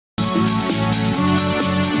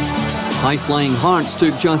High-flying Hearts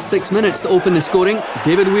took just 6 minutes to open the scoring.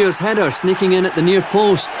 David Weir's header sneaking in at the near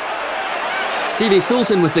post. Stevie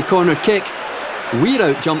Fulton with the corner kick. Weir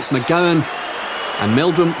out-jumps McGowan. And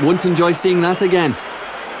Meldrum won't enjoy seeing that again.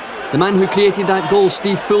 The man who created that goal,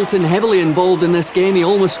 Steve Fulton, heavily involved in this game. He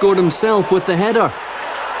almost scored himself with the header.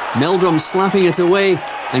 Meldrum slapping it away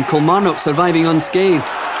and Kilmarnock surviving unscathed.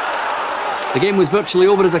 The game was virtually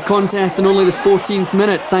over as a contest in only the 14th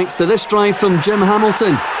minute thanks to this drive from Jim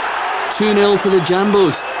Hamilton. 2-0 to the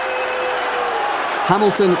Jambos.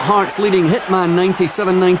 Hamilton, Hearts leading hitman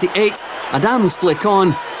 97-98. Adams flick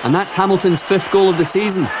on, and that's Hamilton's 5th goal of the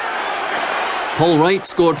season. Paul Wright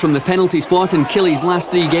scored from the penalty spot in Killy's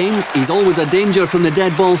last 3 games. He's always a danger from the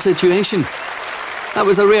dead ball situation. That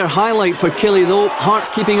was a rare highlight for Killy though. Hearts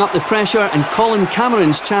keeping up the pressure, and Colin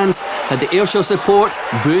Cameron's chance had the Ayrshire support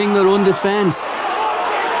booing their own defence.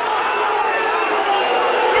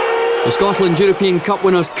 The Scotland European Cup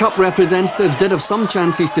Winners' Cup representatives did have some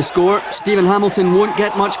chances to score. Stephen Hamilton won't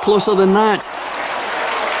get much closer than that.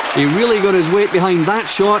 He really got his weight behind that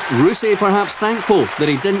shot. Rousset perhaps thankful that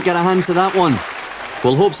he didn't get a hand to that one.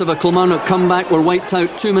 Well, hopes of a Kilmarnock comeback were wiped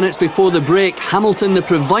out 2 minutes before the break. Hamilton the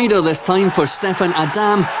provider this time for Stefan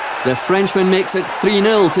Adam. The Frenchman makes it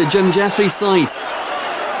 3-0 to Jim Jeffrey's side.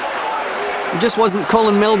 It just wasn't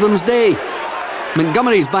Colin Meldrum's day.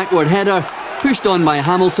 Montgomery's backward header, pushed on by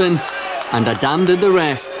Hamilton, and Adam did the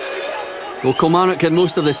rest. Well, Kilmarnock had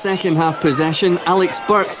most of the second half possession. Alex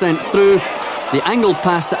Burke sent through. The angled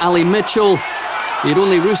pass to Ali Mitchell. He had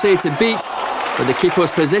only Rousset to beat, but the keeper's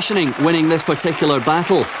positioning winning this particular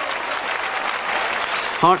battle.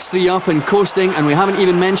 Hearts 3 up and coasting, and we haven't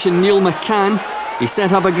even mentioned Neil McCann. He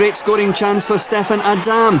set up a great scoring chance for Stefan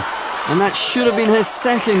Adam, and that should have been his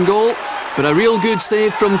 2nd goal, but a real good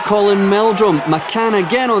save from Colin Meldrum. McCann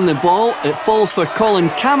again on the ball. It falls for Colin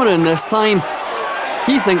Cameron this time.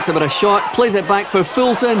 He thinks about a shot, plays it back for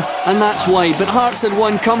Fulton, and that's wide, but Hearts had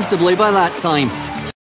won comfortably by that time.